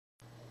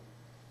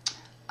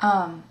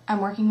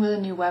I'm working with a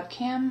new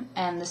webcam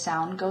and the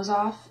sound goes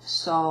off,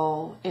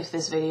 so if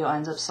this video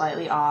ends up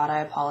slightly odd,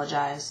 I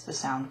apologize. The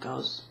sound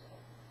goes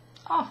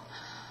off.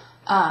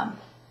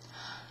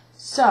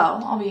 So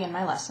I'll begin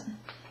my lesson.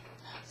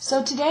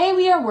 So today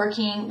we are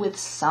working with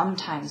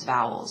sometimes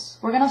vowels.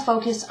 We're going to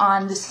focus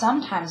on the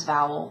sometimes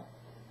vowel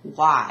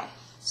Y.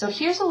 So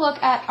here's a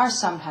look at our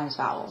sometimes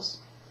vowels.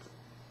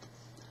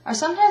 Our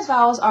sometimes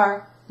vowels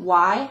are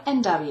Y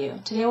and W.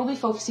 Today we'll be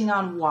focusing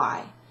on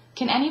Y.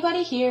 Can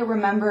anybody here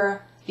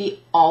remember the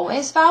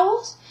always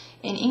vowels?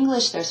 In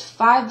English there's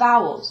 5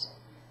 vowels.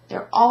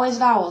 They're always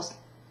vowels.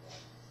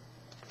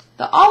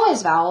 The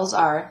always vowels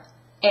are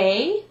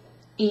A,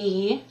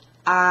 E,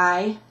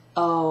 I,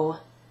 O,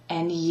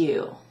 and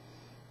U.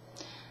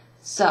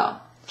 So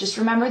just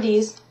remember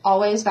these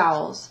always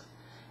vowels.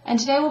 And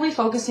today we'll be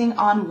focusing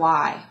on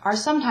Y, our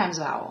sometimes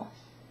vowel.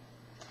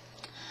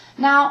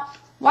 Now,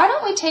 why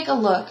don't we take a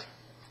look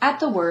at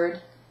the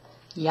word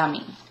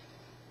yummy?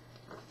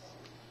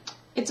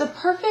 It's a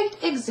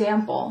perfect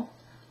example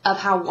of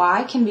how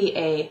Y can be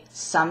a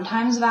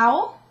sometimes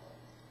vowel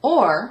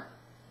or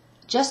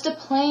just a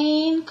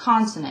plain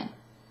consonant.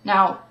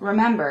 Now,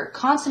 remember,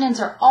 consonants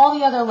are all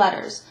the other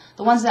letters,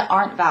 the ones that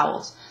aren't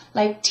vowels,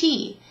 like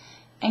T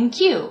and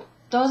Q.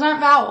 Those aren't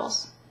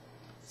vowels.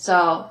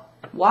 So,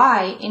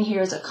 Y in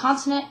here is a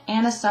consonant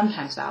and a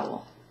sometimes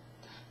vowel.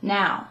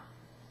 Now,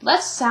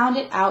 let's sound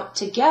it out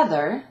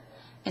together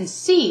and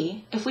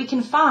see if we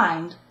can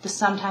find the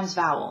sometimes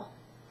vowel.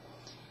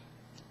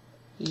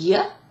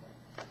 Y,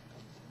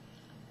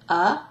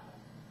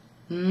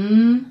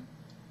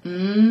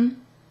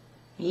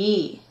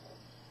 E.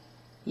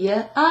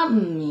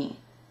 Yummy.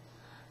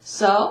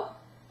 So,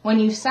 when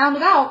you sound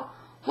it out,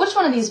 which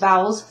one of these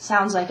vowels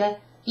sounds like a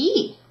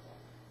E?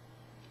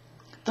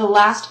 The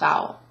last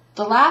vowel.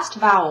 The last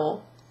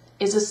vowel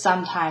is a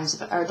sometimes,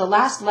 or the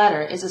last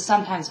letter is a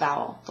sometimes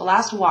vowel, the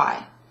last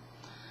Y.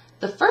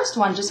 The first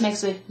one just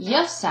makes a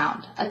Y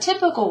sound, a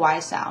typical Y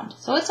sound,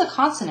 so it's a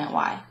consonant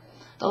Y.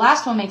 The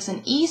last one makes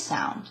an E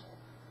sound,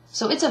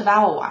 so it's a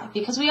vowel Y,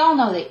 because we all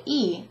know that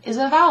E is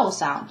a vowel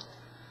sound.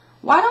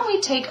 Why don't we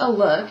take a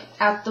look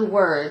at the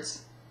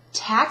words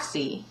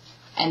taxi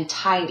and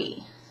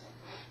tidy?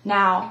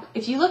 Now,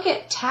 if you look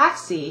at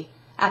taxi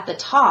at the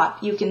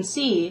top, you can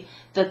see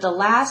that the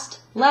last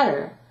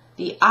letter,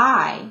 the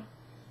I,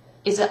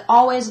 is an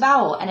always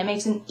vowel and it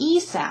makes an E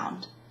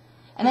sound.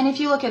 And then if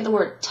you look at the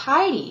word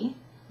tidy,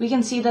 we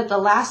can see that the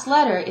last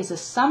letter is a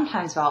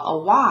sometimes vowel, a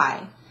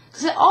Y,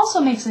 because it also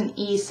makes an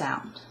E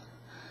sound.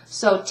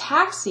 So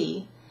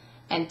taxi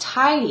and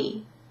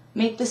tidy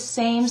make the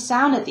same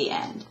sound at the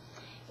end.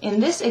 In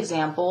this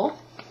example,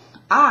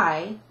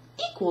 I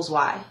equals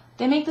Y.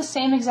 They make the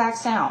same exact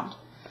sound.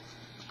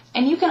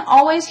 And you can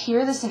always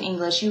hear this in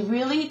English. You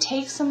really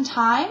take some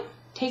time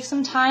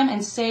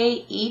and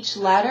say each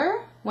letter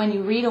when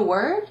you read a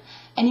word,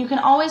 and you can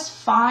always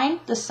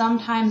find the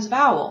sometimes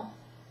vowel.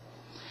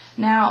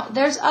 Now,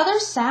 there's other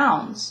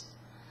sounds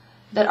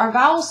that are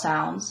vowel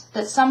sounds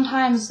that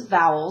sometimes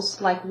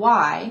vowels, like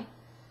Y,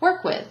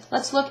 work with.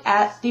 Let's look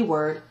at the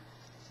word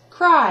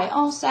cry.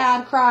 Oh,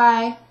 sad,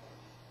 cry.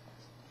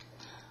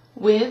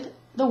 With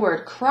the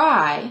word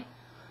cry,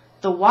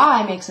 the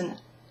Y makes an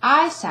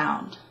I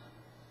sound.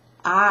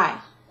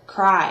 I,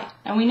 cry.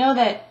 And we know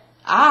that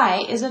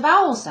I is a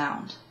vowel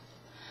sound.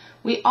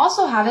 We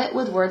also have it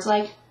with words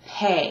like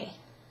pay.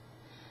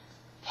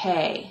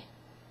 Pay.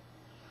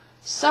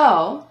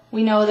 So,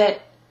 we know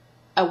that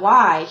a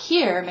Y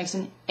here makes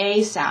an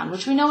A sound,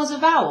 which we know is a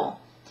vowel.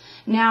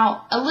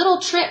 Now, a little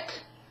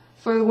trick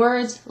for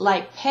words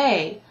like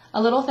pay,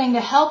 a little thing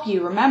to help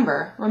you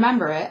remember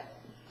it,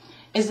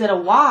 is that a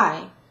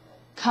Y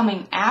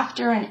coming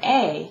after an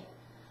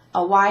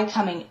Y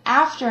coming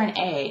after an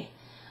A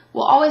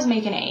will always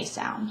make an A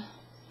sound.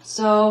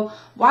 So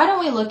why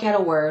don't we look at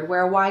a word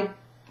where why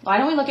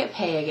don't we look at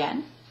pay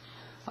again?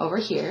 Over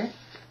here.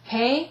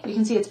 Pay, we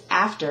can see it's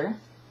after.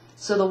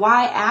 So the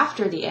Y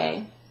after the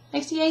A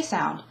makes the A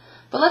sound.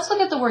 But let's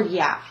look at the word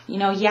yap. You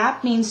know,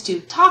 yap means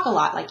to talk a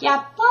lot, like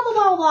yap, blah, blah,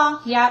 blah,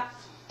 blah, yap.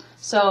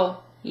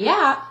 So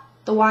yap,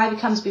 the Y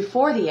becomes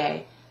before the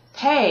A.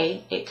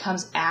 Pay, it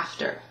comes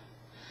after.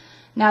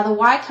 Now the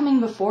Y coming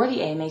before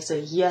the A makes a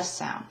Y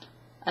sound.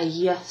 A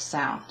Y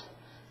sound.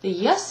 The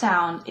Y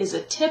sound is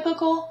a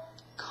typical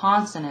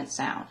consonant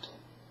sound.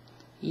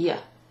 Y,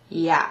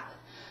 yap.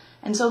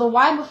 And so the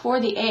Y before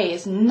the A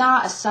is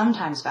not a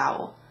sometimes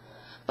vowel.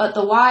 But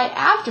the Y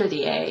after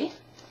the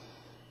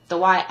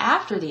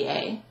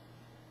A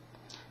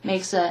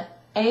makes a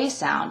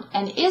sound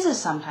and is a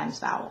sometimes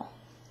vowel.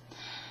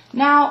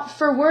 Now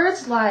for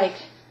words like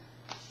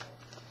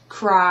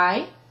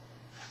cry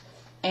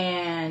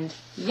and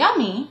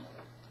yummy,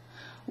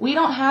 we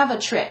don't have a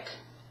trick.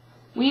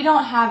 We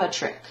don't have a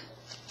trick.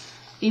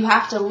 You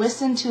have to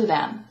listen to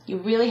them. You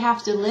really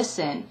have to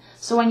listen.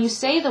 So when you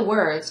say the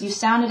words, you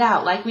sound it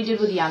out like we did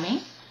with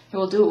yummy. Here,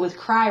 we'll do it with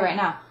cry right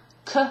now.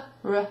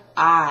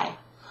 K-r-I,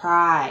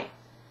 cry.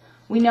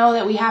 We know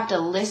that we have to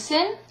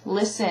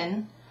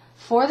listen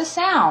for the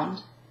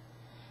sound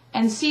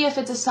and see if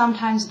it's a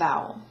sometimes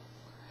vowel.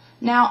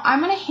 Now I'm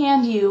going to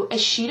hand you a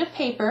sheet of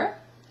paper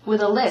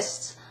with a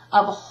list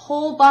of a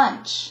whole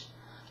bunch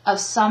of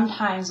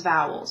sometimes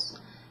vowels.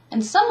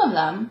 And some of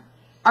them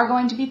are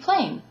going to be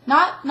plain,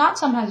 not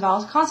sometimes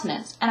vowels,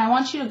 consonants. And I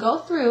want you to go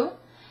through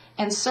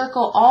and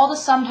circle all the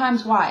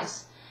sometimes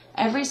Y's,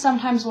 every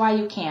sometimes Y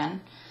you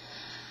can.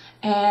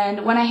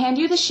 And when I hand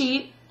you the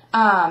sheet,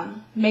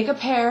 make a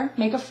pair,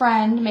 make a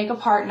friend, make a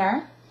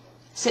partner,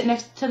 sit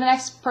next to the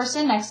next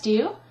person next to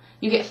you.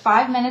 You get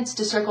 5 minutes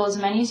to circle as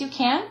many as you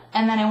can,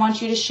 and then I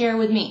want you to share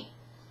with me.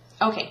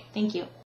 Okay, thank you.